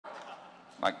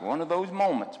like one of those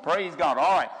moments. Praise God.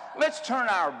 All right, let's turn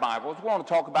our Bibles. We want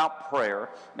to talk about prayer.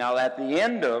 Now, at the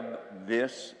end of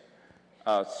this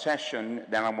session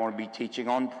that I'm going to be teaching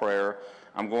on prayer,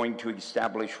 I'm going to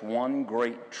establish one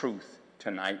great truth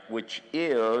tonight, which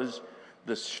is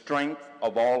the strength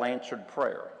of all answered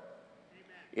prayer.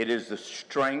 It is the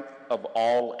strength of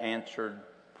all answered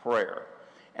prayer.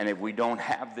 And if we don't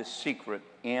have this secret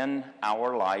in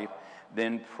our life,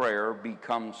 then prayer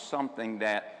becomes something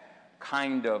that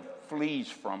kind of flees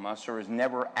from us or is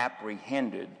never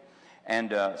apprehended.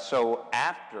 And so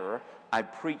after I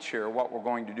preach here, what we're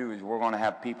going to do is we're going to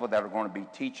have people that are going to be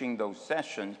teaching those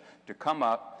sessions to come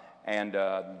up and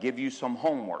give you some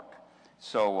homework.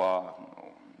 So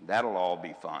that'll all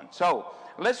be fun. So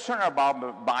let's turn our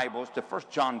Bibles to 1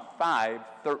 John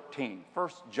 5:13. 1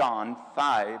 John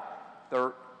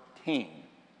 5:13.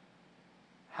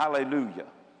 Hallelujah.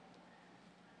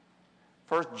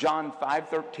 1 John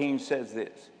 5:13 says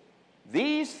this: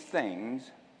 "These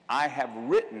things I have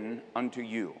written unto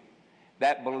you,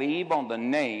 that believe on the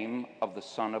name of the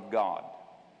Son of God,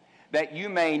 that you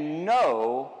may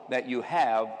know that you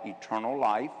have eternal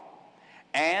life,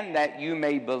 and that you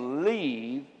may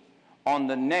believe on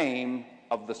the name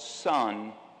of the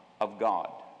Son of God."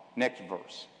 Next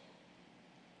verse.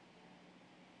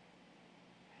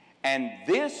 "And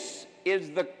this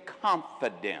is the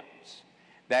confidence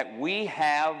that we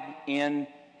have in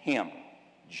him,"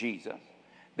 Jesus,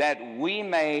 that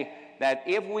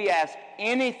if we ask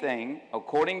anything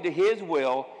according to his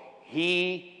will,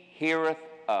 he heareth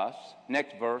us.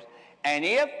 Next verse. "And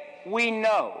if we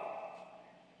know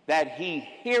that he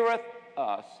heareth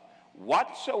us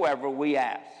whatsoever we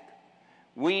ask,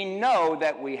 we know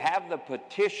that we have the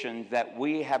petitions that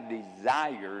we have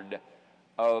desired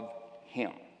of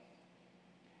him."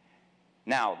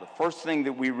 Now, the first thing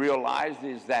that we realize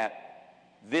is that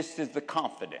this is the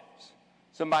confidence.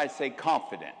 Somebody say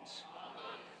confidence.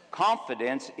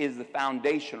 Confidence is the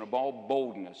foundation of all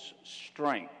boldness,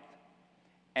 strength,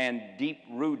 and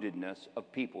deep-rootedness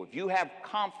of people. If you have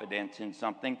confidence in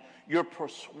something, you're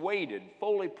persuaded,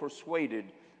 fully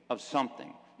persuaded of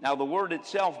something. Now, the word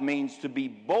itself means to be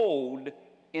bold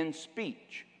in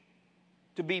speech.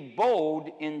 To be bold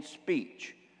in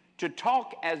speech. To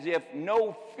talk as if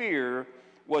no fear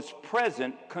was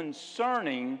present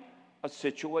concerning a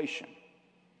situation.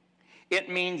 It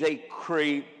means a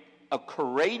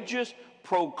courageous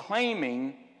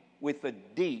proclaiming with a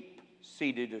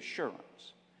deep-seated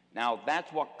assurance. Now,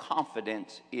 that's what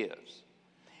confidence is.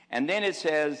 And then it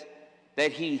says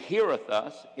that he heareth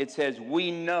us. It says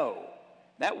we know.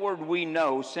 That word "we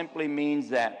know" simply means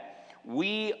that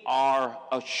we are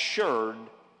assured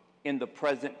in the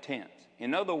present tense.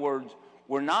 In other words,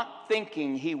 we're not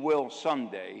thinking he will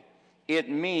someday. It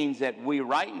means that we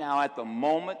right now, at the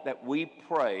moment that we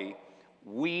pray,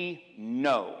 we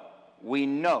know. We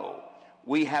know.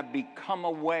 We have become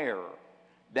aware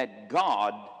that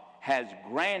God has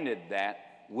granted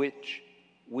that which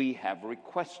we have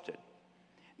requested.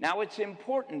 Now, it's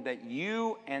important that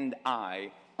you and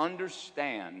I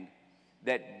understand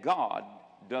that God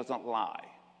doesn't lie.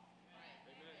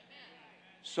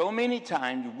 So many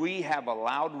times we have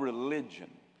allowed religion,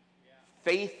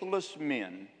 faithless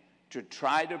men, to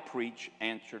try to preach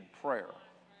answered prayer.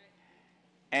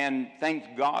 And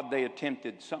thank God they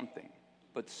attempted something.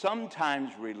 But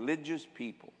sometimes religious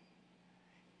people,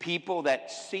 people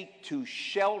that seek to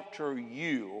shelter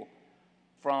you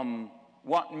from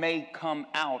what may come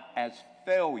out as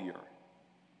failure.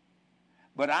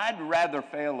 But I'd rather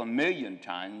fail 1,000,000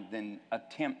 times than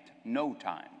attempt no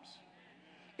times.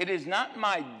 It is not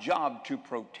my job to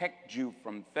protect you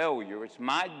from failure. It's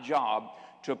my job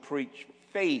to preach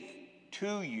faith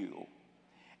to you.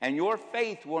 And your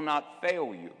faith will not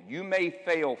fail you. You may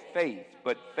fail faith,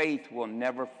 but faith will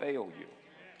never fail you.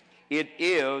 It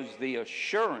is the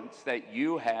assurance that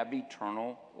you have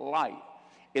eternal life.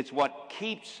 It's what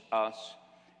keeps us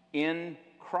in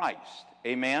Christ.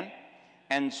 Amen?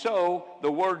 And so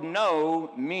the word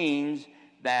 "know" means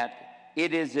that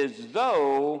it is as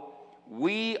though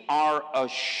we are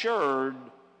assured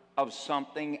of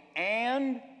something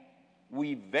and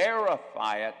we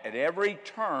verify it at every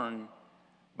turn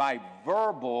by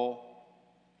verbal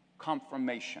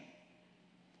confirmation.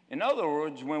 In other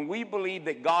words, when we believe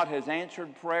that God has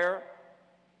answered prayer,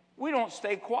 we don't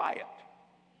stay quiet.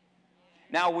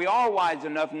 Now, we are wise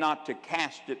enough not to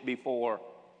cast it before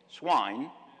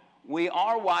swine. We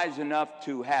are wise enough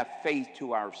to have faith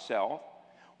to ourselves.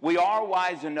 We are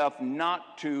wise enough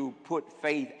not to put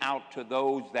faith out to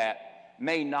those that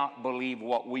may not believe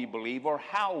what we believe or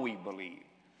how we believe.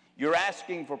 You're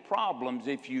asking for problems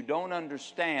if you don't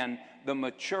understand the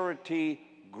maturity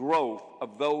growth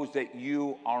of those that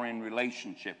you are in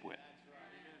relationship with.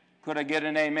 Could I get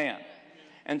an amen?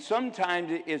 And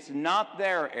sometimes it's not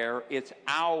their error, it's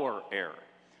our error.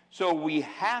 So we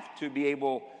have to be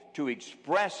able to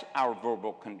express our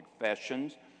verbal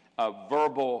confessions,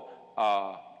 verbal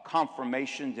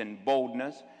confirmations and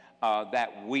boldness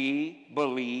that we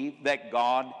believe that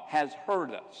God has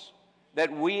heard us,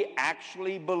 that we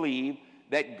actually believe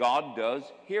that God does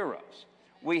hear us.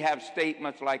 We have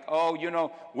statements like, oh, you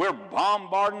know, we're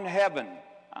bombarding heaven.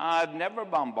 I've never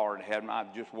bombarded heaven.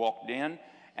 I've just walked in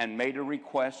and made a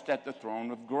request at the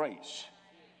throne of grace.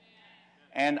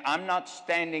 And I'm not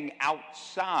standing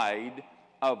outside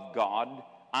of God.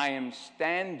 I am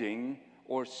standing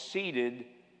or seated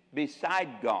beside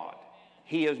God.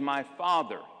 He is my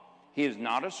Father. He is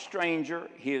not a stranger.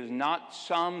 He is not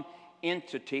some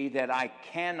entity that I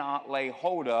cannot lay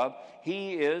hold of.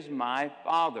 He is my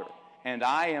Father, and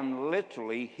I am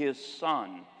literally His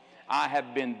son. I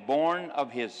have been born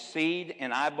of His seed,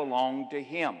 and I belong to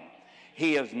Him.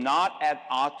 He is not at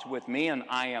odds with me, and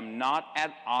I am not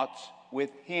at odds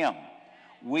with Him.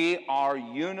 We are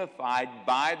unified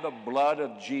by the blood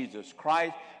of Jesus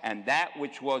Christ, and that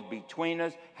which was between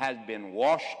us has been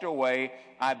washed away.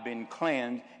 I've been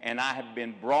cleansed, and I have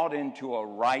been brought into a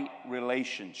right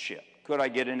relationship. Could I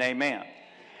get an amen?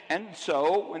 And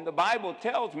so when the Bible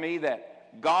tells me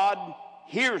that God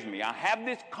hears me, I have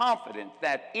this confidence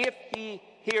that if He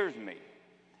hears me,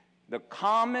 the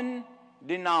common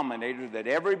denominator that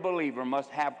every believer must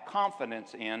have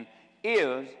confidence in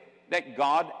is that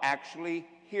God actually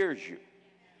hears you.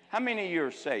 How many of you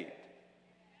are saved?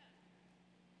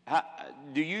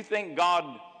 Do you think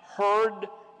God heard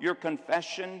your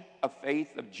confession of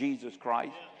faith of Jesus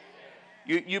Christ?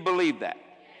 You believe that?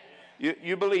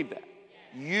 You believe that?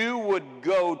 You would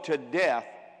go to death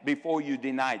before you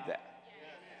denied that.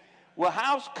 Well,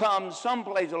 how come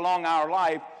someplace along our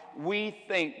life we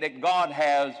think that God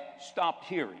has stopped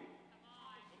hearing?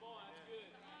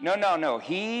 No.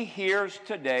 He hears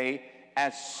today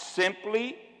as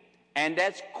simply and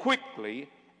as quickly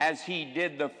as He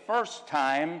did the first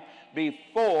time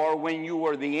before when you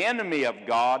were the enemy of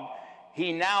God.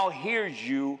 He now hears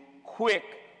you quick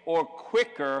or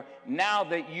quicker now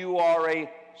that you are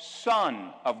a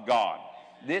son of God.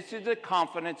 This is the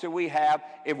confidence that we have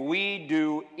if we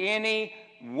do any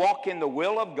walk in the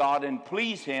will of God and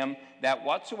please Him, that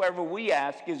whatsoever we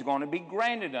ask is going to be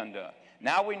granted unto us.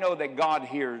 Now we know that God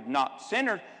hears not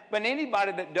sinners, but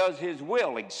anybody that does His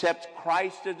will, accepts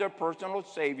Christ as their personal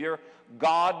Savior,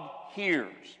 God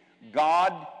hears.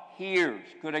 God hears.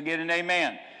 Could I get an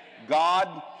amen?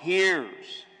 God hears.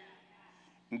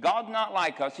 And God's not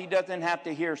like us. He doesn't have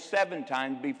to hear 7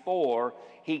 times before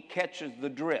He catches the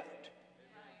drift.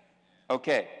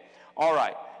 Okay, all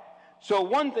right. So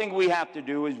one thing we have to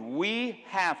do is we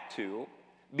have to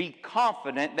be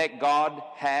confident that God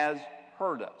has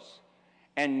heard us.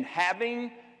 And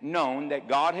having known that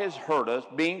God has heard us,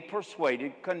 being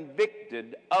persuaded,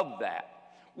 convicted of that,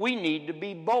 we need to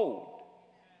be bold.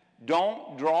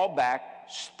 Don't draw back.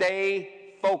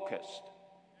 Stay focused.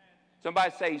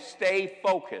 Somebody say, stay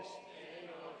focused.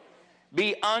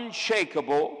 Be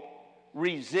unshakable.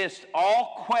 Resist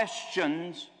all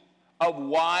questions of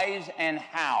whys and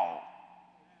how.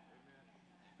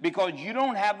 Because you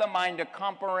don't have the mind to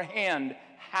comprehend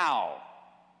how.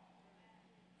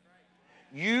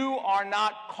 You are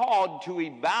not called to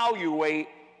evaluate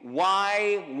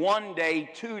why 1 day,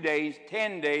 2 days,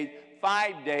 10 days,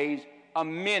 5 days, a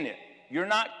minute. You're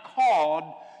not called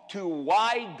to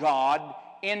why God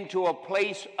into a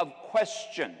place of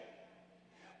question.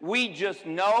 We just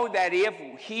know that if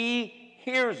He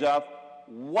hears us,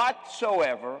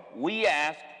 whatsoever we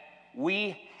ask,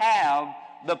 we have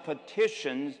the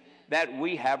petitions that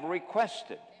we have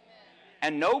requested.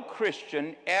 And no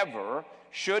Christian ever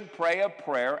should pray a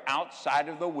prayer outside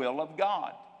of the will of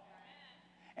God.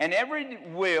 And every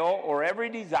will or every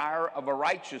desire of a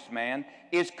righteous man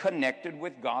is connected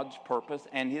with God's purpose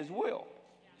and His will.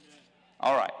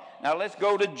 All right. Now let's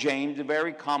go to James, a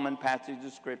very common passage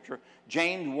of Scripture.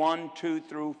 James 1, 2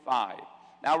 through 5.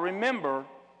 Now remember,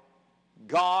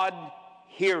 God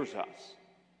hears us.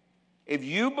 If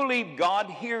you believe God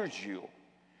hears you,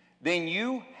 then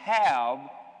you have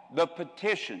the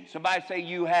petition. Somebody say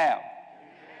you have.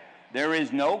 There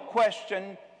is no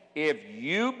question, if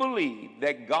you believe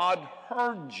that God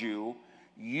heard you,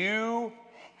 you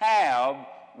have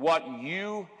what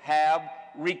you have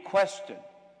requested.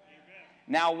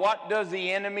 Now, what does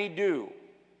the enemy do?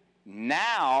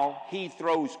 Now he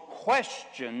throws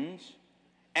questions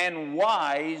and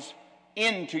whys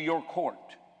into your court.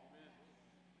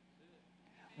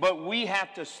 But we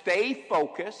have to stay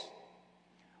focused.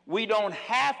 We don't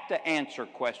have to answer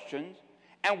questions,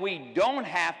 and we don't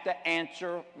have to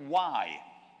answer why.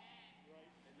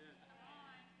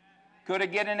 Could I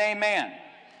get an amen?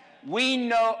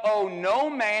 We owe no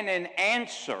man an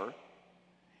answer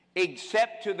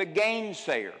except to the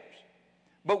gainsayers.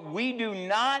 But we do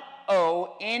not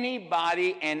owe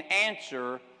anybody an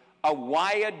answer of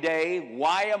why a day,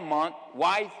 why a month,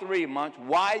 why 3 months,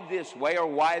 why this way or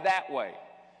why that way.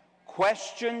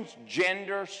 Questions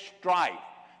gender strife.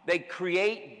 They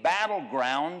create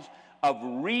battlegrounds of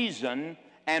reason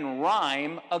and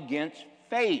rhyme against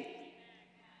faith.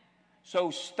 So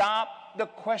stop the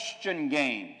question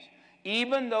games.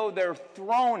 Even though they're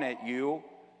thrown at you,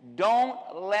 don't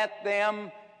let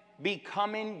them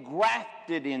become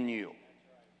engrafted in you.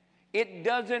 It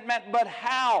doesn't matter. But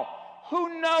how?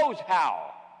 Who knows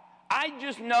how? I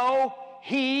just know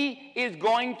He is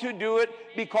going to do it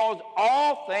because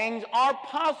all things are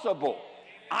possible.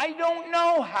 I don't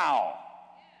know how.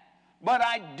 But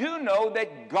I do know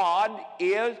that God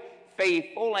is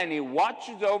faithful and He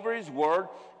watches over His word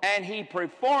and He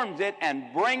performs it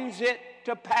and brings it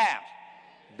to pass.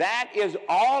 That is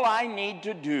all I need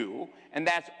to do, and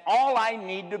that's all I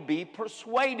need to be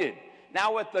persuaded.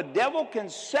 Now, if the devil can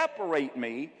separate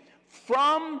me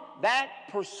from that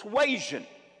persuasion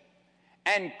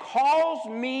and cause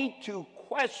me to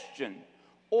question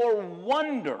or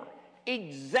wonder,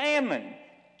 examine,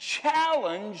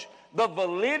 challenge the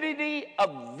validity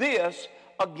of this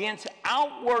against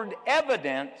outward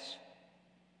evidence,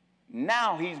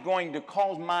 now he's going to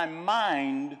cause my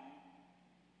mind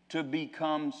to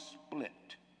become split.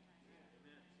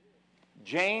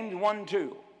 James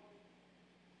 1:2.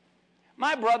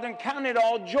 My brethren, count it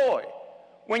all joy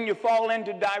when you fall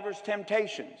into diverse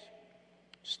temptations.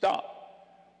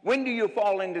 Stop. When do you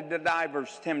fall into the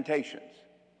diverse temptations?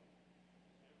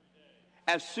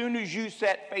 As soon as you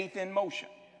set faith in motion.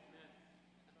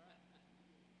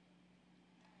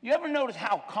 You ever notice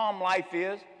how calm life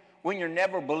is when you're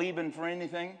never believing for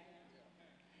anything?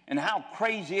 And how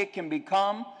crazy it can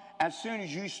become as soon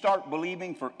as you start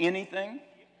believing for anything?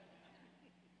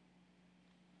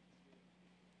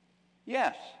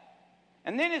 Yes.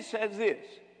 And then it says this,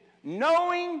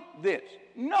 knowing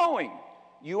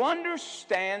you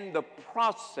understand the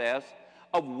process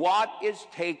of what is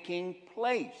taking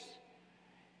place,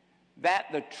 that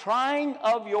the trying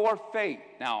of your faith.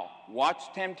 Now, what's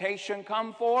temptation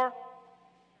come for?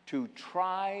 To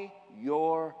try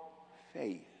your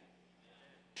faith.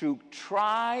 To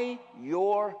try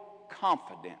your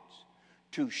confidence.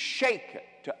 To shake it,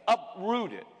 to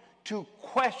uproot it, to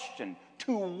question,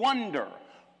 to wonder,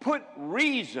 put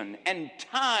reason and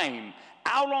time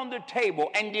out on the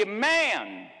table and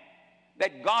demand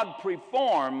that God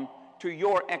perform to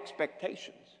your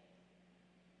expectations.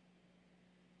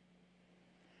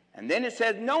 And then it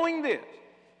says, knowing this,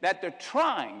 that the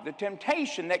trying, the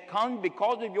temptation that comes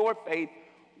because of your faith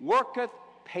worketh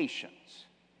patience.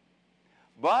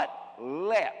 But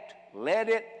let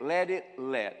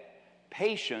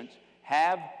patience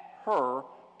have her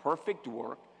perfect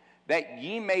work, that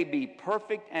ye may be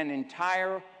perfect and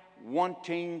entire,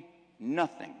 wanting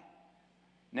nothing.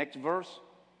 Next verse.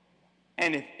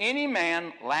 And if any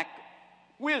man lack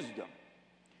wisdom,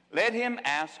 let him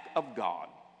ask of God,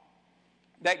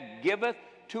 that giveth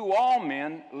to all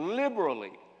men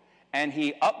liberally, and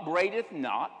he upbraideth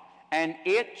not, and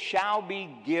it shall be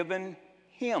given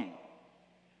him.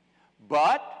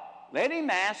 But let him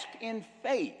ask in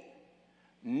faith,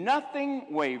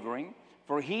 nothing wavering,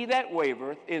 for he that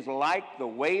wavereth is like the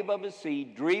wave of a sea,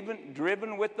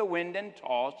 driven with the wind and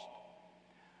tossed.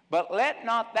 But let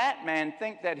not that man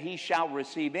think that he shall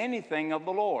receive anything of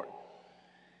the Lord.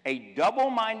 A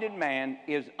double-minded man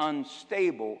is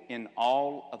unstable in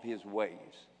all of his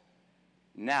ways.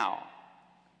 Now,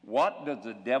 what does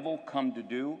the devil come to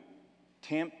do?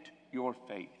 Tempt your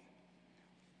faith.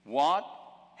 What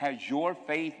has your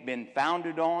faith been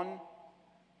founded on?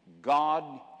 God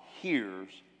hears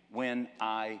when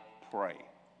I pray.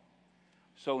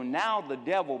 So now the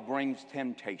devil brings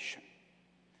temptation.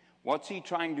 What's he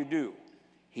trying to do?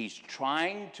 He's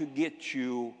trying to get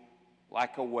you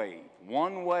like a wave.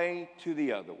 One way to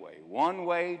the other way. One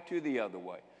way to the other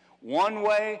way. One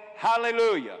way,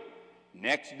 hallelujah.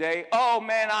 Next day, oh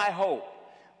man, I hope.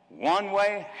 One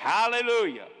way,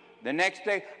 hallelujah. The next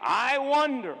day, I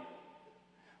wonder.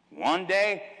 One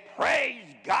day, praise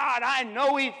God, I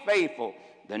know He's faithful.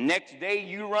 The next day,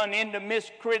 you run into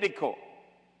miscritical.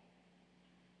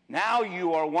 Now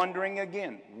you are wondering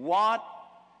again, what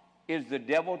is the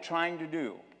devil trying to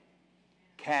do?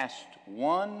 Cast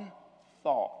one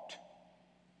thought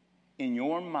in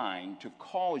your mind to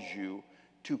cause you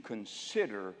to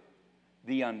consider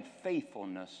the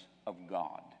unfaithfulness of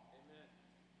God.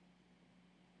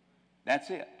 That's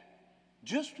it.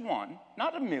 Just one,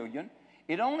 not a million.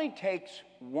 It only takes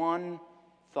one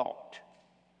thought.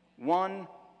 One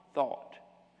thought.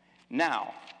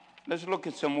 Now, let's look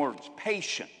at some words.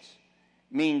 Patience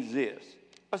means this: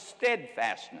 a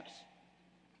steadfastness.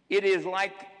 It is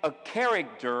like a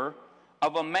character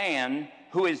of a man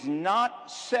who is not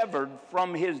severed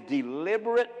from his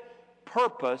deliberate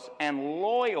purpose and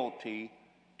loyalty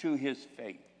to his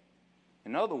faith.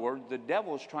 In other words, the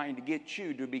devil is trying to get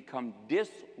you to become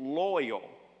disloyal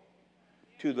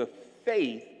to the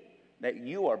faith that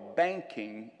you are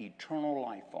banking eternal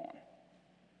life on.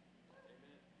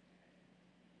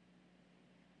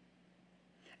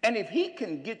 And if he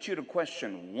can get you to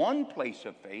question one place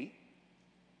of faith,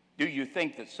 do you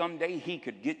think that someday he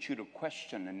could get you to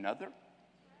question another?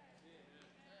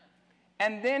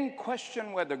 And then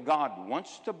question whether God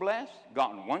wants to bless,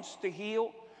 God wants to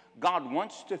heal, God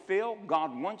wants to fill,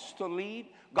 God wants to lead,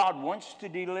 God wants to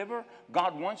deliver,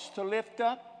 God wants to lift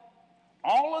up.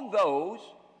 All of those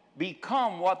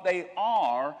become what they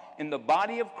are in the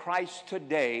body of Christ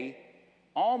today,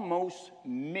 almost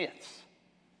myths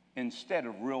instead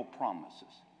of real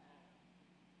promises.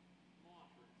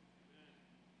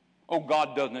 Oh,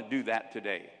 God doesn't do that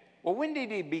today. Well, when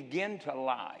did he begin to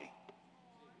lie?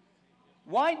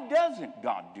 Why doesn't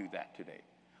God do that today?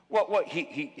 Well,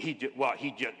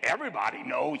 he just, everybody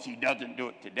knows he doesn't do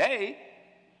it today.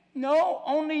 No,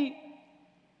 only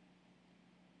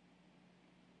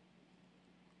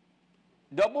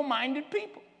double-minded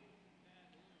people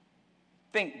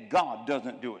think God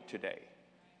doesn't do it today.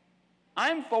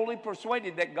 I'm fully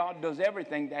persuaded that God does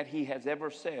everything that he has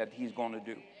ever said he's going to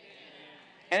do.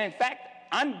 And in fact,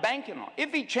 I'm banking on it.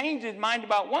 If he changed his mind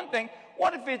about one thing,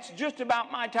 what if it's just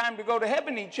about my time to go to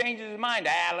heaven? He changes his mind.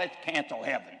 Let's cancel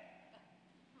heaven.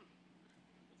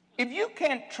 If you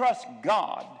can't trust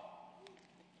God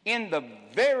in the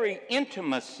very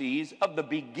intimacies of the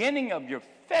beginning of your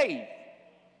faith,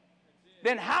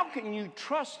 then how can you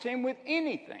trust him with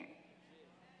anything?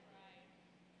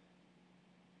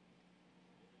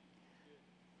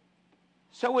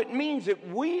 So it means that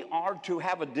we are to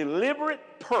have a deliberate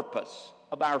purpose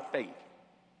of our faith.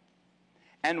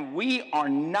 And we are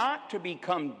not to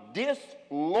become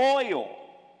disloyal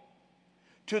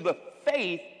to the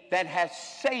faith that has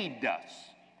saved us.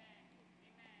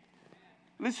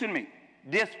 Listen to me.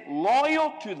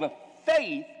 Disloyal to the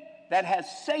faith that has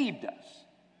saved us.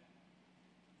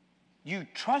 You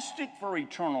trust it for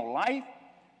eternal life.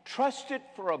 Trust it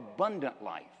for abundant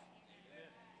life.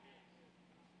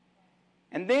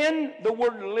 And then the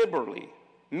word liberally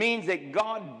means that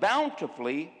God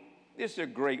bountifully, this is a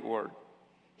great word,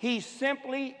 he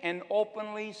simply and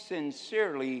openly,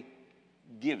 sincerely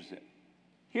gives it.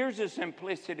 Here's the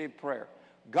simplicity of prayer.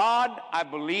 God, I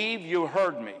believe you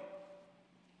heard me.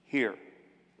 Here.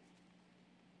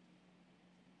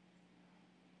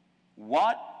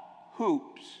 What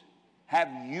hoops have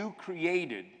you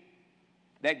created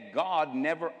that God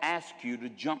never asked you to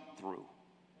jump through?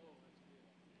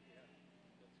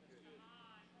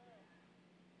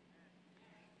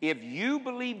 If you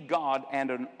believe God and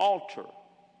an altar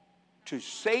to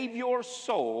save your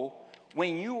soul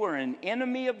when you were an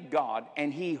enemy of God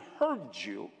and he heard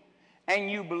you, and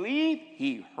you believe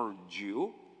he heard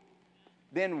you,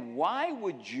 then why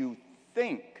would you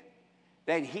think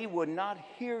that he would not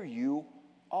hear you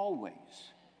always?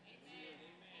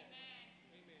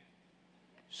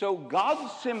 So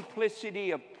God's simplicity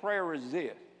of prayer is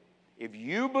this: if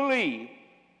you believe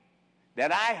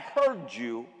that I heard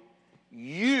you,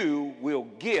 you will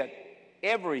get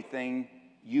everything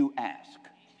you ask.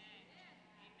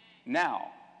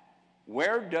 Now,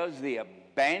 where does the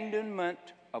abandonment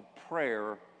of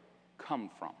prayer come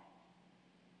from?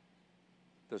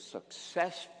 The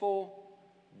successful,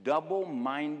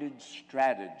 double-minded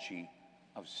strategy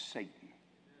of Satan.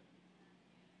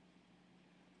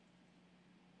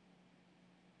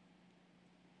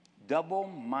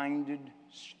 Double-minded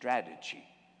strategy.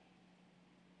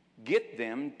 Get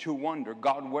them to wonder,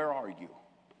 God, where are you?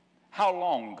 How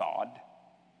long, God?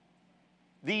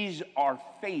 These are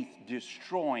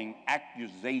faith-destroying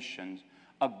accusations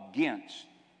against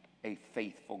a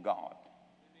faithful God.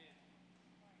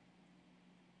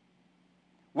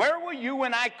 Where were you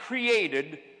when I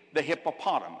created the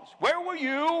hippopotamus? Where were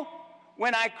you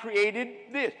when I created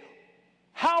this?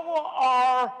 How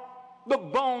are the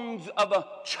bones of a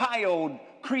child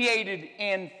created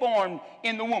and formed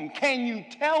in the womb? Can you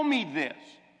tell me this,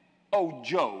 oh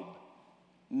Job?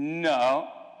 No.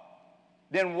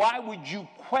 Then why would you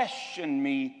question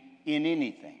me in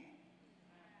anything?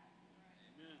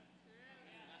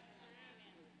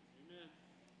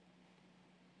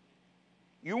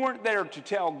 You weren't there to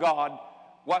tell God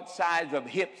what size of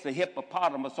hips a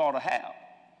hippopotamus ought to have.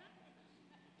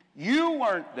 You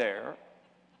weren't there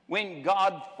when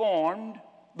God formed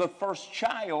the first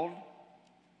child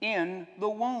in the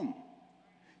womb.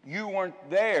 You weren't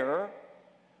there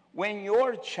when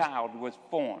your child was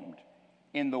formed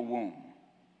in the womb.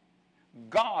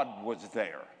 God was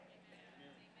there,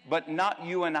 but not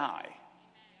you and I.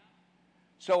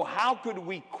 So how could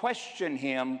we question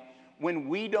him when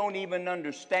we don't even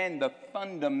understand the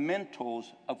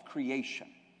fundamentals of creation?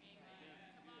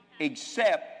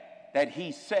 Except that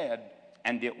he said,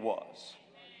 and it was.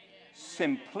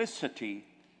 Simplicity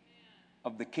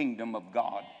of the kingdom of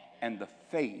God and the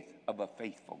faith of a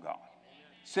faithful God.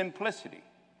 Simplicity,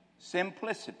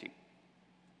 simplicity,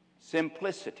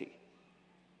 simplicity.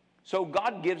 So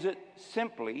God gives it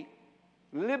simply,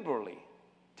 liberally,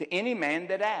 to any man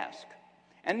that asks.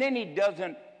 And then he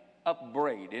doesn't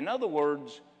upbraid. In other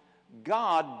words,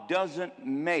 God doesn't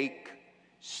make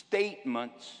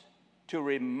statements to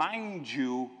remind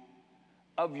you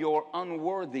of your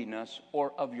unworthiness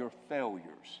or of your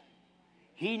failures.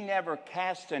 He never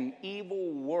casts an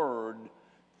evil word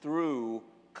through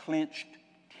clenched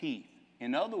teeth.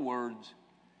 In other words,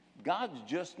 God's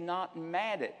just not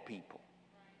mad at people.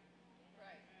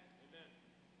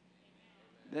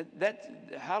 That's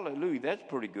hallelujah, that's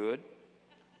pretty good.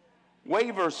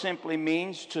 Waver simply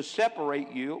means to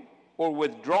separate you or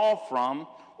withdraw from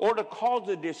or to cause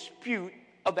a dispute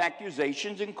of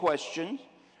accusations and questions,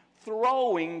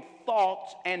 throwing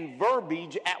thoughts and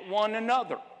verbiage at one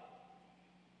another.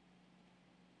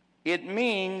 It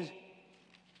means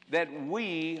that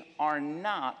we are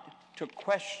not to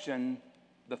question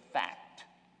the fact.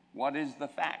 What is the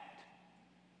fact?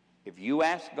 If you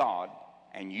ask God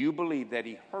and you believe that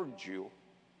he heard you,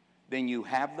 then you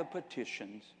have the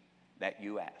petitions that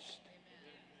you asked.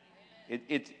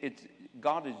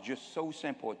 God is just so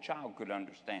simple, a child could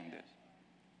understand this.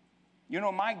 You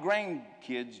know, my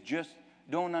grandkids just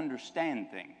don't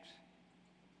understand things.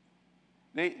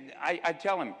 I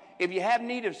tell them, if you have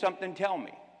need of something, tell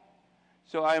me.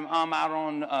 So I'm out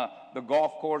on the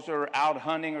golf course or out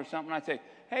hunting or something. I say,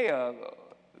 hey,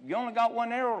 you only got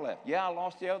one arrow left. Yeah, I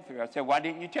lost the other three. I said, why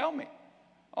didn't you tell me?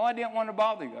 Oh, I didn't want to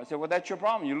bother you. I said, well, that's your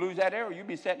problem. You lose that arrow, you'll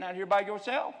be sitting out here by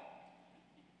yourself.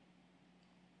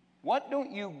 What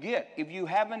don't you get? If you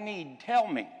have a need, tell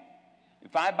me.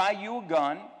 If I buy you a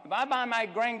gun, if I buy my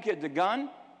grandkids a gun,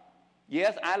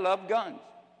 yes, I love guns.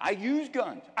 I use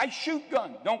guns. I shoot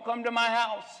guns. Don't come to my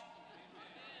house.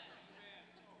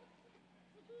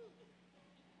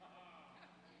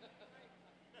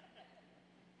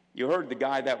 You heard the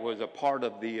guy that was a part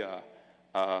of the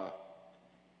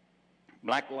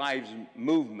Black Lives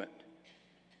Movement.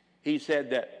 He said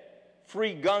that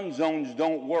free gun zones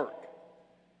don't work.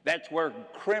 That's where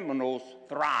criminals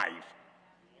thrive.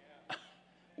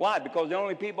 Why? Because the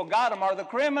only people got them are the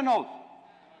criminals.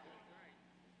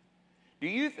 Do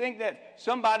you think that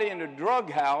somebody in a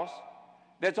drug house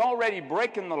that's already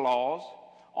breaking the laws,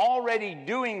 already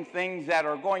doing things that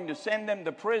are going to send them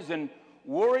to prison,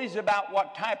 worries about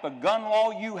what type of gun law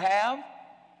you have?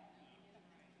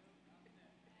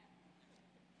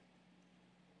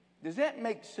 Does that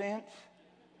make sense?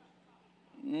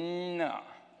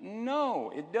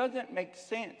 No, it doesn't make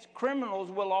sense.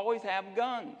 Criminals will always have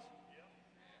guns.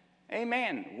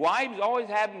 Amen. Wives always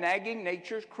have nagging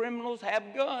natures. Criminals have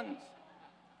guns.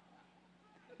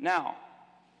 Now,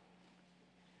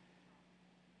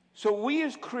 so we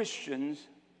as Christians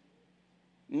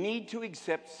need to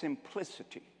accept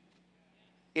simplicity.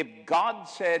 If God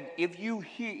said, if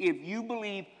you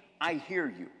believe, I hear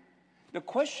you. The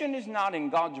question is not in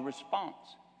God's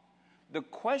response. The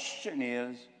question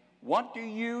is, what do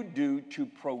you do to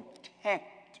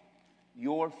protect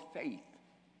your faith?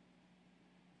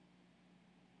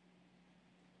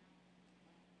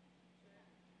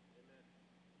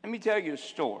 Let me tell you a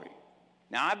story.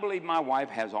 Now, I believe my wife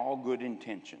has all good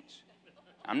intentions.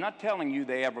 I'm not telling you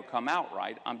they ever come out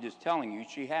right. I'm just telling you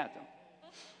she has them.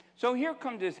 So here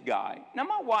comes this guy. Now,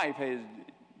 my wife has,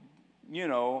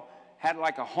 had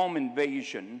like a home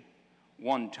invasion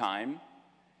one time,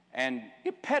 and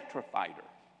it petrified her.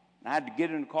 I had to get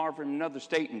in the car from another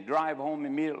state and drive home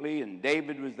immediately, and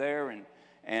David was there,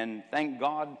 and thank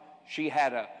God she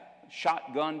had a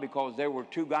shotgun because there were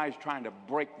two guys trying to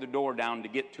break the door down to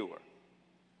get to her.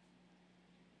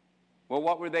 Well,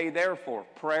 what were they there for?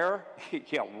 Prayer?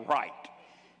 Yeah, right.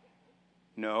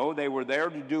 No, they were there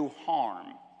to do harm.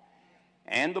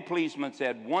 And the policeman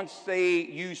said, once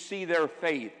you see their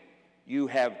faith, you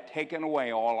have taken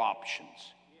away all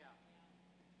options.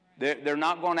 They're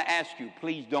not going to ask you,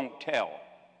 please don't tell.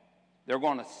 they're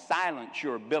going to silence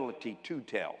your ability to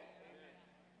tell.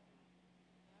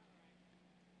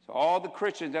 So all the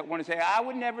Christians that want to say, I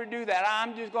would never do that,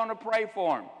 I'm just going to pray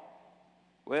for them.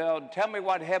 Well, tell me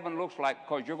what heaven looks like,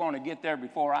 because you're going to get there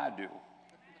before I do.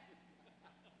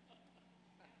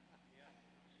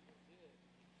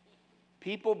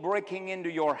 People breaking into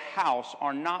your house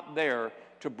are not there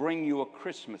to bring you a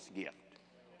Christmas gift,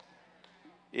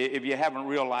 if you haven't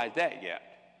realized that yet.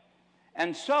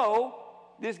 And so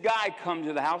this guy comes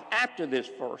to the house after this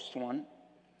first one,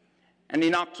 and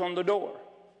he knocks on the door.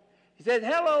 He says,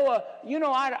 hello,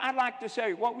 I'd like to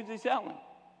say, what was he selling?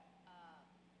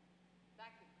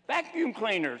 Vacuum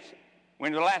cleaners.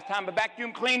 When's the last time a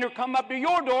vacuum cleaner come up to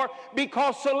your door?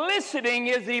 Because soliciting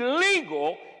is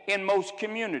illegal in most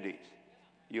communities.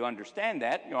 You understand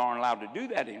that. You aren't allowed to do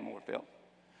that anymore, Phil.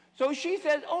 So she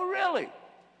says, oh, really?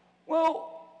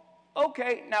 Well,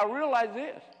 okay, now realize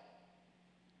this.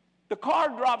 The car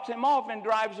drops him off and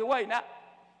drives away. Now,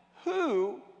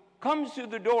 who comes to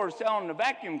the door selling a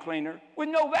vacuum cleaner with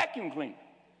no vacuum cleaner?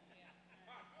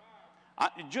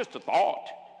 Just a thought.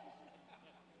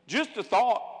 Just a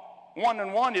thought. 1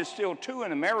 and 1 is still 2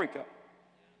 in America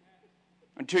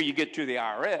until you get to the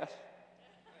IRS.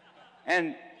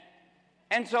 And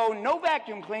so no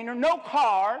vacuum cleaner, no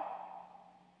car.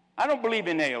 I don't believe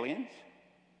in aliens.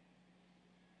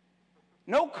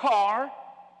 No car.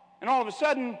 And all of a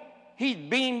sudden, he's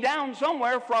beamed down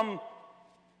somewhere from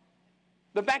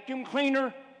the vacuum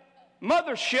cleaner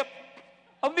mothership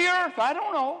of the earth. I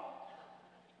don't know.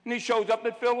 And he shows up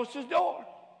at Phyllis's door.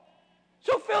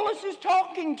 So Phyllis is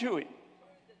talking to him.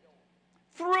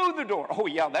 Through the door. Oh,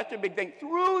 yeah, that's a big thing.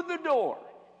 Through the door.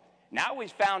 Now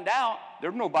he's found out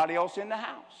there's nobody else in the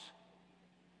house.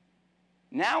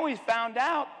 Now he's found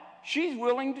out she's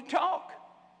willing to talk.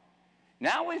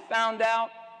 Now he's found out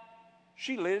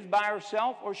she lives by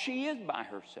herself, or she is by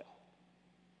herself.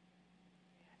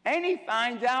 And he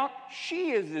finds out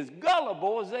she is as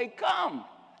gullible as they come.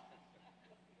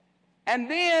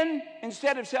 And then,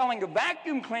 instead of selling a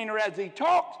vacuum cleaner as he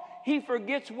talks, he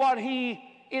forgets what he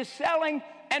is selling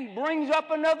and brings up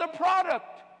another product.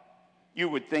 You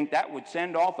would think that would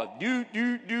send off a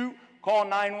do, call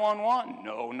 911.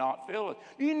 No, not Phyllis.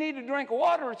 You need to drink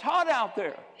water. It's hot out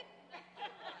there.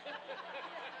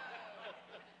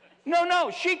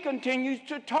 No, she continues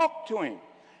to talk to him.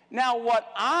 Now,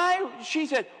 she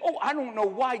said, oh, I don't know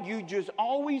why you just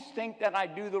always think that I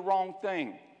do the wrong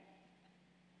thing.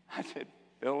 I said,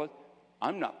 Phyllis,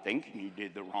 I'm not thinking you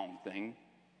did the wrong thing.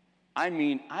 I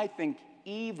mean, I think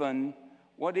even,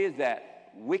 what is that?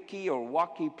 Wiki or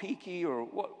Walkie-Peaky, or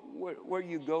where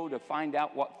you go to find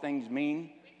out what things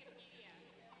mean?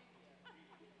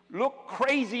 Look,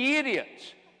 crazy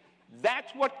idiots.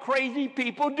 That's what crazy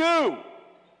people do.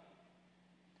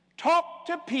 Talk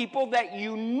to people that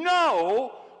you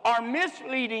know are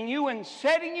misleading you and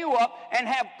setting you up and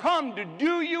have come to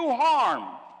do you harm.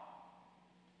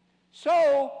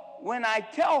 So when I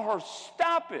tell her,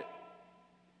 stop it,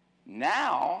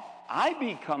 now I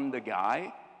become the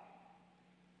guy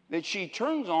that she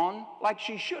turns on like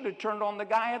she should have turned on the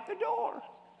guy at the door.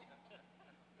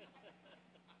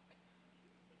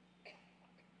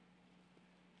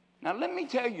 Now, let me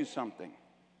tell you something.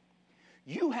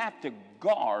 You have to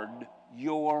guard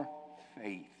your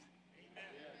faith.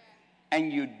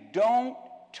 And you don't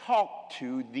talk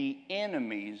to the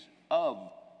enemies of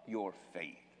your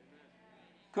faith.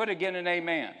 Could I get an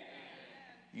amen?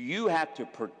 You have to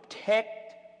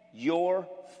protect your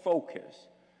focus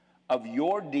of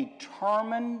your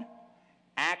determined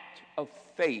act of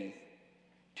faith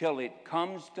till it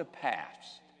comes to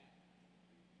pass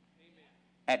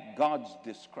at God's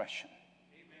discretion.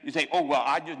 You say, oh, well,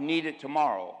 I just need it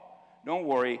tomorrow. Don't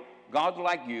worry. God's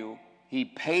like you. He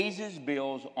pays his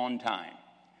bills on time.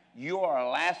 You are a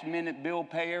last-minute bill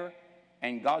payer,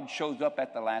 and God shows up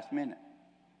at the last minute.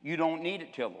 You don't need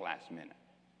it till the last minute.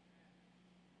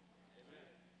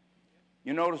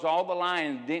 You notice all the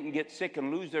lions didn't get sick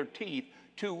and lose their teeth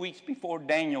 2 weeks before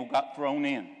Daniel got thrown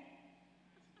in.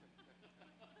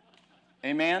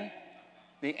 Amen?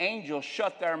 The angels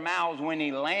shut their mouths when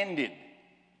he landed.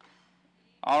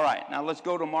 All right, now let's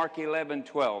go to Mark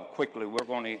 11:12 quickly. We're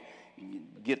going to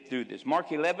get through this. Mark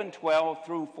 11:12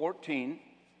 through 14.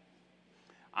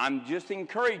 I'm just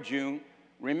encouraging you.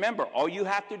 Remember, all you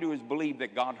have to do is believe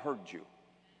that God heard you,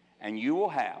 and you will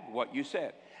have what you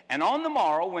said. And on the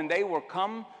morrow, when they were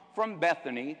come from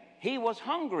Bethany, he was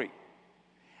hungry.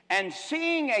 And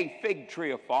seeing a fig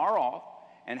tree afar off,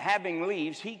 and having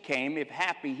leaves, he came, if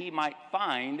happy he might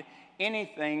find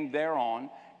anything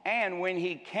thereon. And when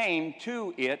he came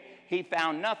to it, he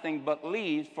found nothing but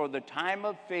leaves, for the time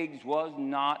of figs was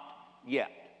not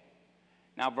yet.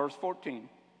 Now, verse 14.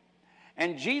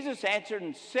 And Jesus answered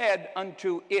and said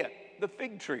unto it, the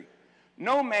fig tree,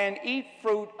 no man eat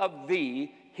fruit of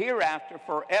thee hereafter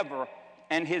forever.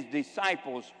 And his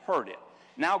disciples heard it.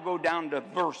 Now go down to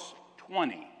verse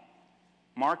 20.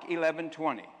 Mark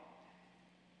 11:20.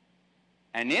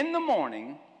 And in the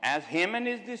morning, as him and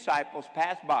his disciples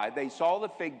passed by, they saw the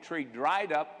fig tree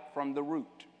dried up from the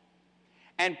root.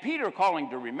 And Peter, calling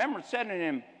to remembrance, said unto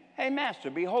him, Hey, master,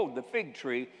 behold, the fig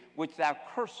tree which thou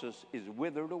cursest is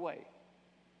withered away.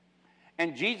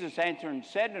 And Jesus answered and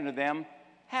said unto them,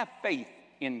 Have faith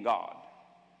in God.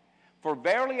 For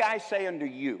verily I say unto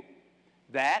you,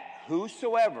 that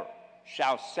whosoever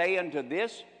shall say unto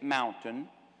this mountain,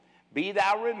 Be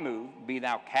thou removed, be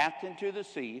thou cast into the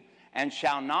sea, and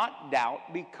shall not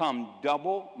doubt, become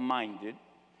double-minded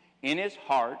in his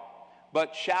heart,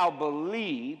 but shall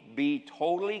believe, be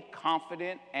totally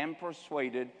confident and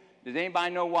persuaded. Does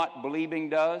anybody know what believing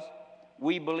does?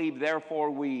 We believe, therefore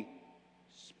we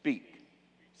speak.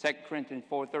 2 Corinthians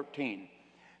 4:13.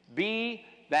 Be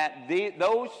that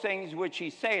those things which he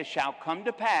saith shall come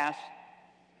to pass,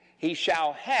 he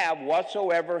shall have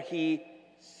whatsoever he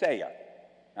saith.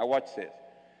 Now watch this.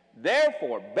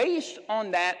 Therefore, based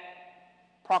on that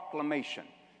proclamation,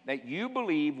 that you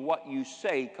believe what you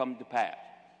say come to pass.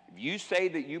 If you say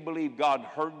that you believe God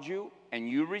heard you and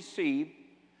you receive,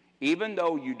 even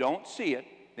though you don't see it,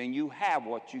 then you have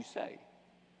what you say.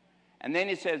 And then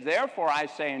he says, Therefore I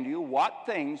say unto you, what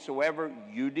things soever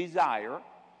you desire,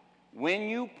 when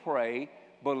you pray,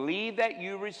 believe that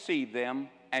you receive them,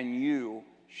 and you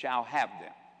shall have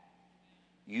them.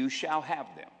 You shall have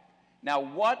them. Now,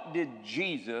 what did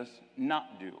Jesus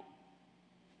not do?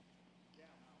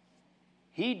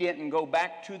 He didn't go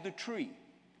back to the tree.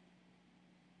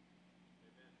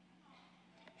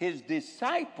 His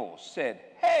disciples said,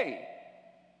 Hey,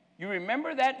 you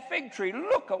remember that fig tree?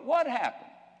 Look at what happened.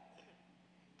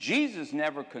 Jesus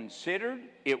never considered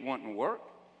it wouldn't work.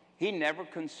 He never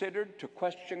considered to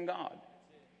question God.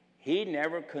 He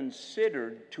never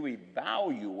considered to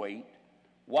evaluate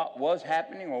what was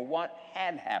happening or what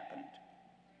had happened.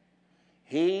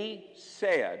 He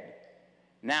said,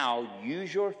 now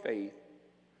use your faith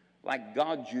like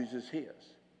God uses his.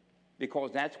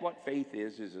 Because that's what faith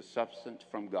is a substance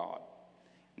from God.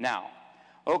 Now,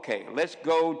 okay, let's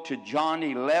go to John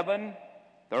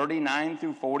 11:39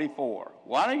 through 44.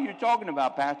 What are you talking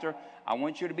about, Pastor? I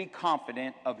want you to be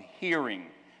confident of hearing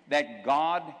that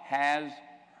God has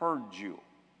heard you.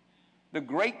 The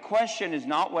great question is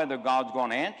not whether God's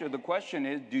going to answer. The question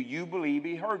is, do you believe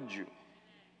he heard you?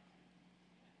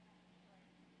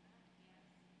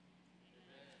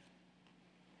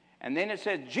 And then it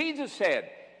says, Jesus said,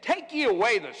 Take ye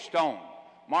away the stone.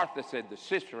 Martha said, The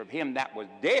sister of him that was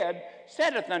dead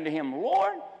saith unto him,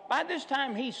 Lord, by this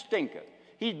time he stinketh.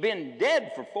 He's been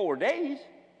dead for 4 days.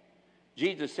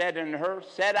 Jesus said unto her,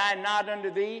 Said I not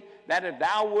unto thee, that if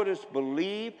thou wouldest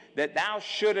believe, that thou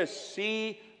shouldest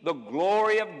see the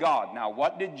glory of God. Now,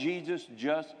 what did Jesus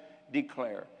just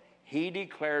declare? He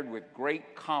declared with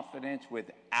great confidence,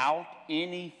 without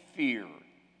any fear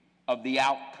of the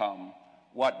outcome,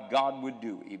 what God would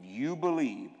do. If you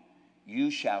believe, you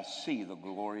shall see the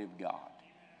glory of God.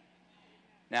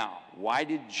 Now, why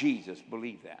did Jesus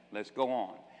believe that? Let's go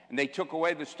on. And they took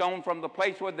away the stone from the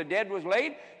place where the dead was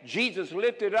laid. Jesus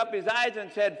lifted up his eyes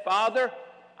and said, Father,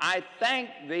 I thank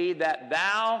thee that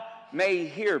thou may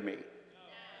hear me.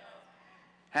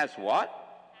 Has what?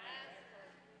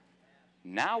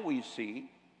 Now we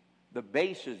see the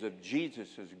basis of Jesus'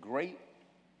 great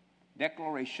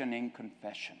declaration and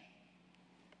confession.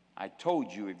 I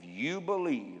told you, if you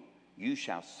believe, you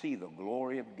shall see the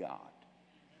glory of God.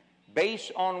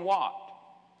 Based on what?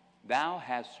 Thou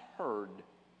hast heard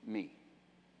me.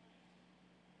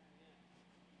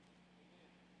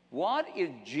 What is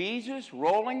Jesus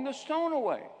rolling the stone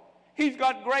away? He's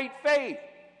got great faith.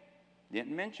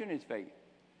 Didn't mention his faith.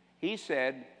 He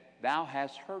said, Thou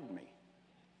hast heard me.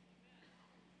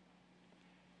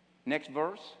 Next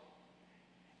verse.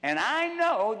 And I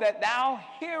know that thou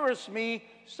hearest me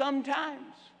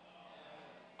sometimes.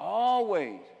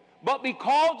 Always. But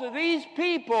because of these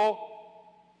people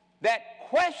that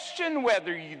question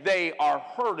whether they are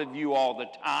heard of you all the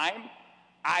time,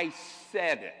 I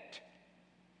said it,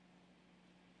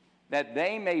 that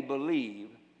they may believe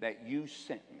that you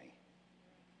sent me.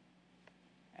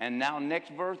 And now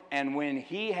next verse, and when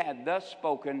he had thus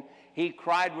spoken, he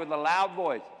cried with a loud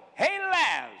voice, Hey,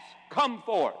 Lazarus, come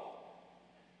forth.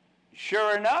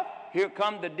 Sure enough, here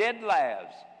come the dead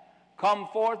Lazarus. Come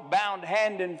forth, bound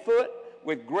hand and foot,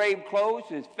 with grave clothes.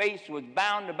 His face was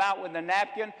bound about with a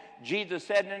napkin. Jesus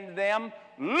said unto them,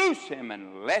 Loose him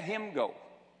and let him go.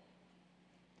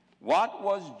 What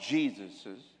was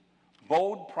Jesus'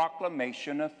 bold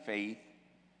proclamation of faith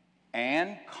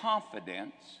and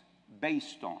confidence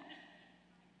based on?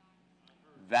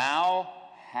 Thou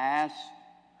hast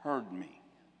heard me.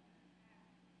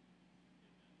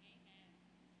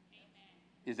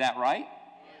 Is that right?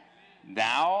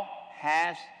 Thou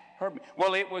hast heard me.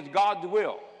 Well, it was God's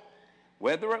will.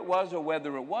 Whether it was or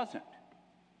whether it wasn't.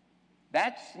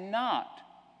 That's not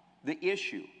the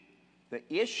issue. The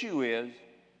issue is,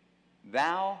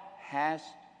 thou hast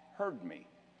heard me.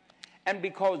 And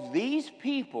because these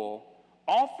people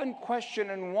often question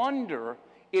and wonder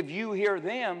if you hear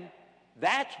them,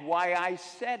 that's why I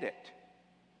said it.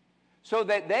 So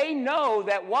that they know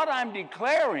that what I'm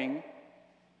declaring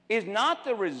is not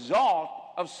the result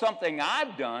of something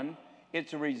I've done,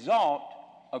 it's a result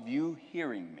of you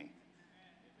hearing me.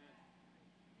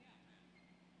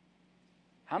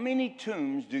 How many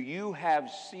tombs do you have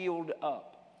sealed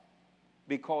up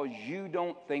because you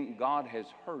don't think God has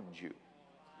heard you?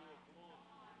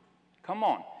 Come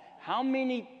on. How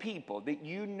many people that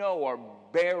you know are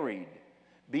buried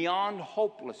beyond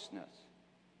hopelessness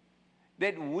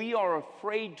that we are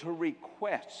afraid to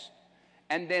request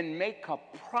and then make a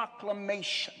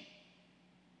proclamation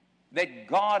that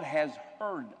God has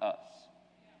heard us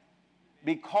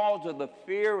because of the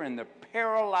fear and the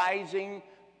paralyzing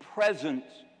presence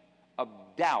of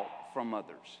doubt from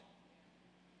others?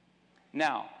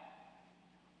 Now,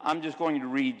 I'm just going to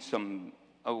read some,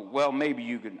 well, maybe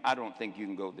you can, I don't think you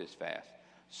can go this fast.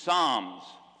 Psalms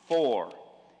 4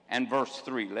 and verse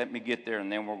 3. Let me get there, and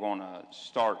then we're going to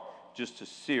start just a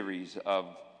series of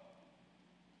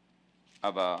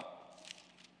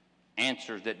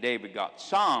answers that David got.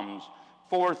 Psalms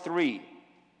 4:3.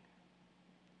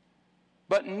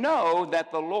 But know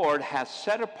that the Lord has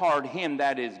set apart him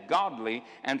that is godly,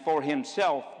 and for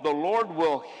himself the Lord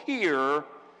will hear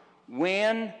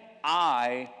when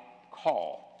I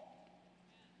call.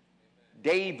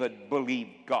 David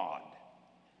believed God.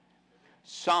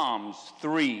 Psalms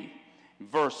 3,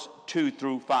 verse 2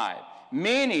 through 5.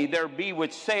 Many there be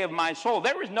which say of my soul,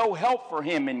 there is no help for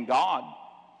him in God.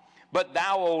 But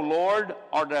thou, O Lord,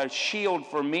 art a shield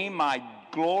for me, my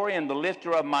glory and the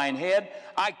lifter of mine head.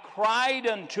 I cried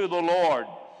unto the Lord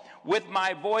with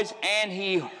my voice, and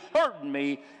he heard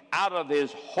me out of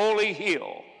his holy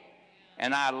hill.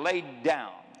 And I laid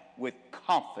down with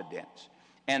confidence,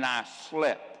 and I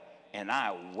slept, and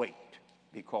I waked,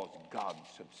 because God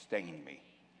sustained me.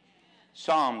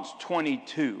 Psalms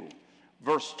 22,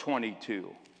 verse 22.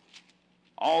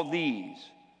 All these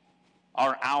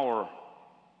are our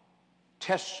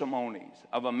testimonies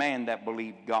of a man that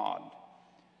believed God.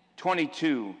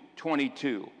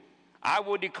 22:22. I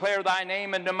will declare thy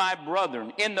name unto my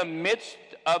brethren. In the midst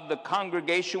of the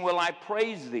congregation will I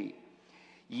praise thee.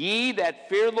 Ye that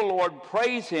fear the Lord,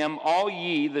 praise him, all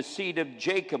ye the seed of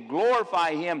Jacob.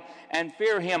 Glorify him and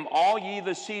fear him, all ye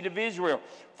the seed of Israel.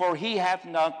 For he hath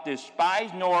not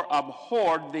despised nor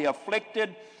abhorred the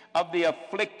affliction of the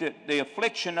afflicted,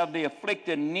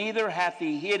 neither hath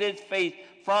he hid his face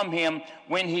from him.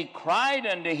 When he cried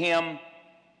unto him,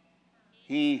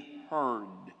 he heard.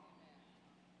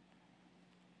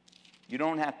 You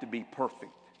don't have to be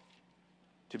perfect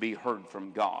to be heard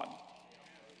from God.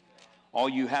 All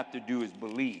you have to do is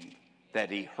believe that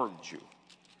he heard you.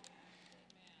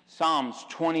 Psalms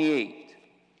 28,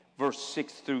 verse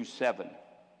 6 through 7.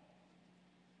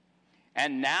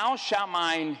 And now shall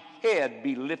mine head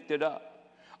be lifted up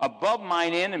above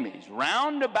mine enemies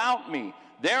round about me.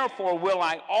 Therefore will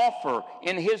I offer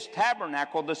in his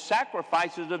tabernacle the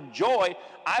sacrifices of joy.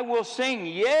 I will sing,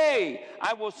 yea,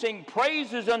 I will sing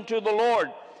praises unto the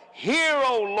Lord. Hear,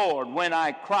 O Lord, when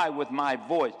I cry with my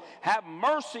voice. Have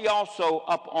mercy also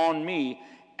upon me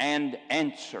and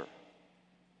answer.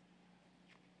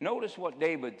 Notice what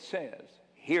David says.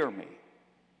 Hear me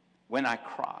when I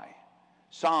cry.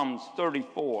 Psalms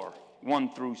 34,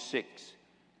 1 through 6.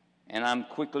 And I'm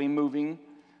quickly moving.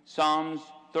 Psalms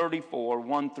 34,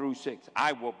 1 through 6.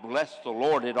 I will bless the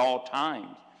Lord at all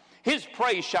times. His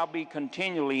praise shall be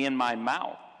continually in my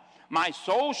mouth. My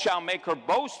soul shall make her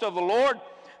boast of the Lord.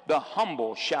 The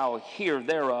humble shall hear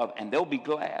thereof, and they'll be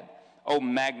glad. Oh,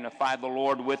 magnify the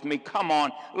Lord with me. Come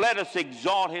on, let us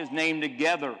exalt his name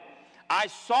together. I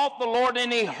sought the Lord,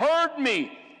 and he heard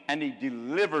me, and he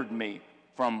delivered me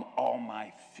from all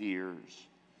my fears.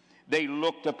 They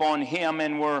looked upon him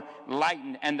and were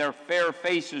lightened, and their fair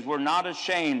faces were not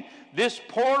ashamed. This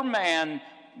poor man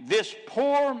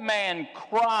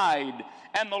cried,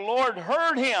 and the Lord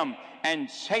heard him and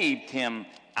saved him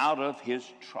out of his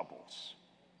troubles.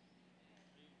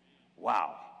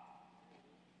 Wow.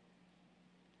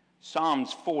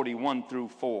 Psalms 41 through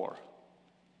 4.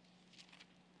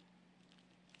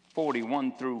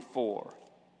 41 through 4.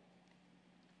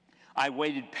 I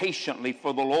waited patiently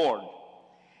for the Lord,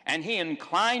 and he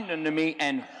inclined unto me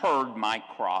and heard my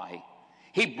cry.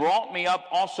 He brought me up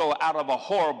also out of a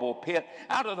horrible pit,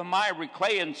 out of the miry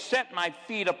clay, and set my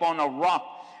feet upon a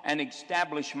rock, and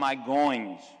established my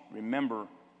goings. Remember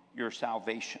your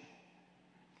salvation.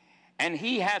 And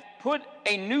he hath put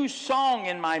a new song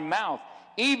in my mouth,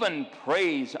 even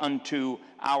praise unto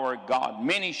our God.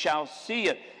 Many shall see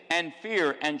it and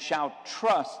fear, and shall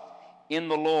trust in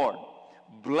the Lord.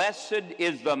 Blessed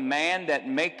is the man that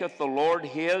maketh the Lord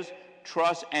his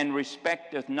trust, and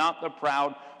respecteth not the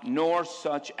proud, nor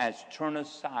such as turn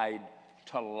aside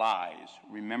to lies.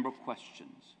 Remember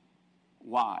questions,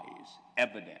 whys,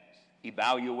 evidence,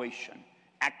 evaluation,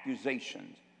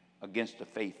 accusations against the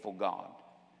faithful God.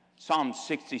 Psalm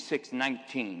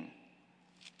 66:19.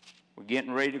 We're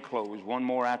getting ready to close. One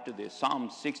more after this.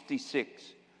 Psalm 66,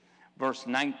 verse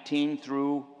 19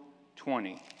 through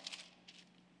 20.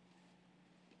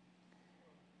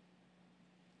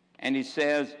 And he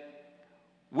says,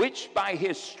 which by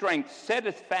his strength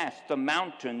setteth fast the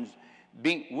mountains,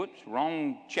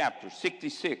 wrong chapter,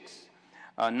 66,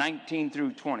 19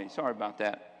 through 20. Sorry about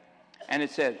that. And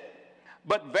it says,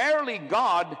 but verily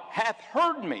God hath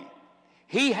heard me.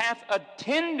 He hath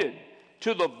attended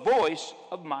to the voice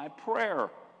of my prayer.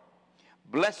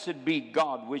 Blessed be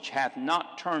God, which hath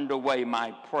not turned away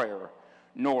my prayer,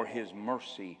 nor his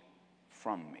mercy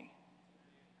from me.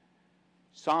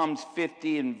 Psalms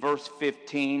 50 and verse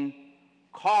 15,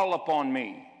 call upon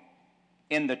me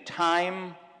in the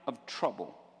time of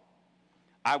trouble.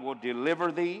 I will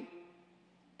deliver thee,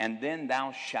 and then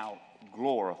thou shalt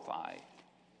glorify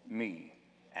me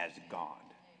as God.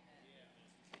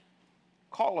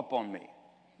 Call upon me.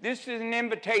 This is an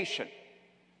invitation.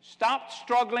 Stop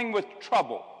struggling with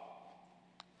trouble.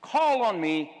 Call on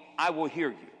me, I will hear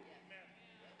you.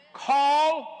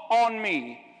 Call on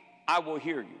me, I will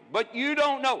hear you. But you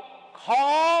don't know.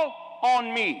 Call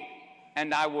on me,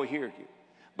 and I will hear you.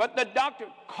 But the doctor,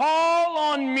 call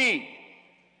on me,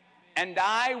 and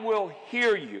I will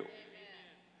hear you.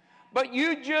 But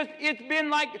it's been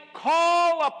like,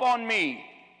 call upon me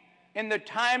in the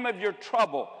time of your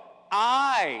trouble.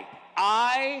 I,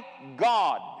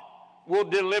 God, will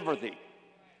deliver thee.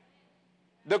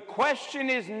 The question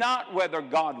is not whether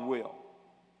God will.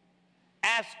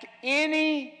 Ask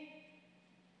anything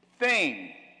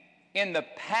in the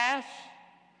past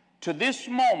to this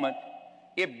moment,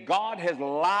 if God has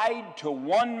lied to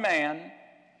one man,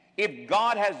 if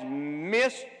God has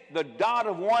missed the dot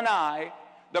of one I,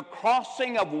 the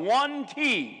crossing of one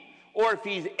T, or if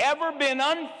he's ever been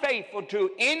unfaithful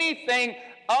to anything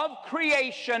of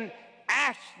creation,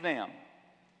 ask them.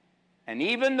 And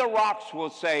even the rocks will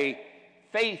say,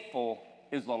 faithful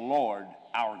is the Lord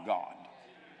our God.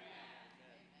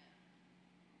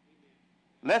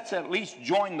 Let's at least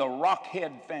join the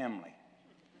Rockhead family.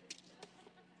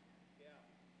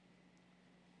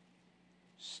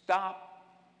 Stop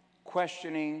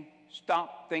questioning.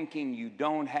 Stop thinking you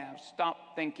don't have.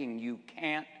 Stop thinking you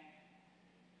can't.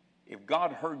 If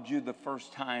God heard you the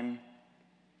first time,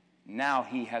 now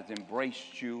he has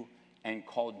embraced you and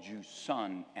called you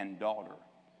son and daughter.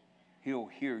 He'll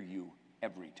hear you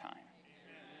every time.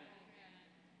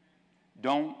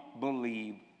 Don't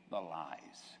believe the lies.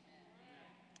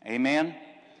 Amen?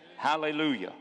 Hallelujah.